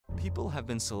People have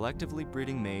been selectively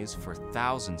breeding maize for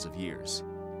thousands of years.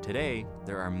 Today,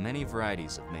 there are many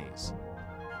varieties of maize.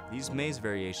 These maize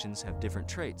variations have different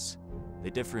traits.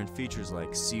 They differ in features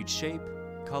like seed shape,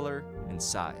 color, and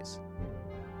size.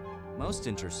 Most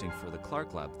interesting for the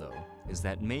Clark Lab, though, is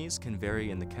that maize can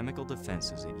vary in the chemical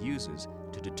defenses it uses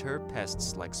to deter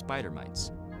pests like spider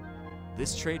mites.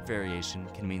 This trait variation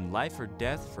can mean life or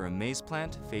death for a maize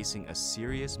plant facing a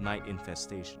serious mite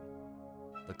infestation.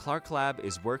 The Clark Lab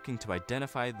is working to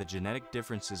identify the genetic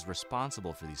differences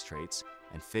responsible for these traits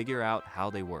and figure out how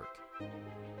they work.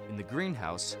 In the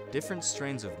greenhouse, different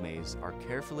strains of maize are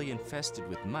carefully infested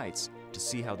with mites to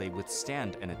see how they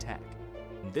withstand an attack.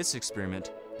 In this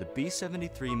experiment, the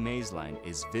B73 maize line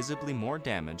is visibly more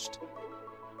damaged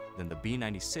than the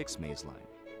B96 maize line.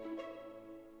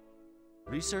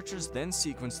 Researchers then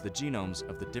sequence the genomes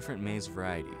of the different maize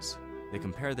varieties. They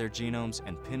compare their genomes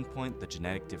and pinpoint the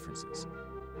genetic differences.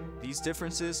 These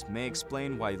differences may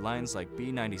explain why lines like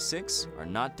B96 are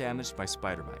not damaged by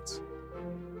spider mites.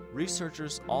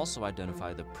 Researchers also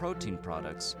identify the protein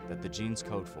products that the genes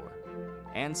code for,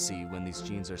 and see when these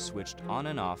genes are switched on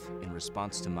and off in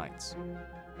response to mites.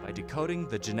 By decoding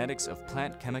the genetics of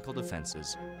plant chemical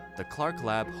defenses, the Clark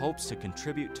Lab hopes to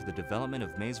contribute to the development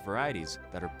of maize varieties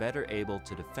that are better able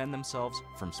to defend themselves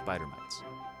from spider mites.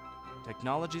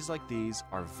 Technologies like these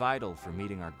are vital for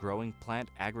meeting our growing plant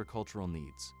agricultural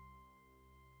needs.